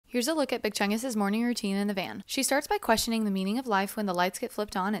Here's a look at Big Chungus's morning routine in the van. She starts by questioning the meaning of life when the lights get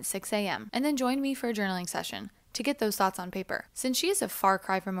flipped on at 6 a.m. and then joined me for a journaling session to get those thoughts on paper. Since she is a far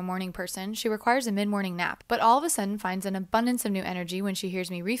cry from a morning person, she requires a mid-morning nap, but all of a sudden finds an abundance of new energy when she hears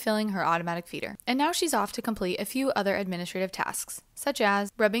me refilling her automatic feeder. And now she's off to complete a few other administrative tasks, such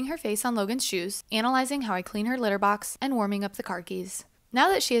as rubbing her face on Logan's shoes, analyzing how I clean her litter box, and warming up the car keys. Now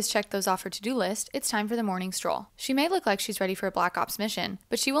that she has checked those off her to-do list, it's time for the morning stroll. She may look like she's ready for a Black Ops mission,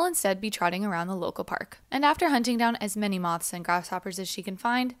 but she will instead be trotting around the local park. And after hunting down as many moths and grasshoppers as she can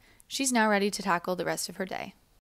find, she's now ready to tackle the rest of her day.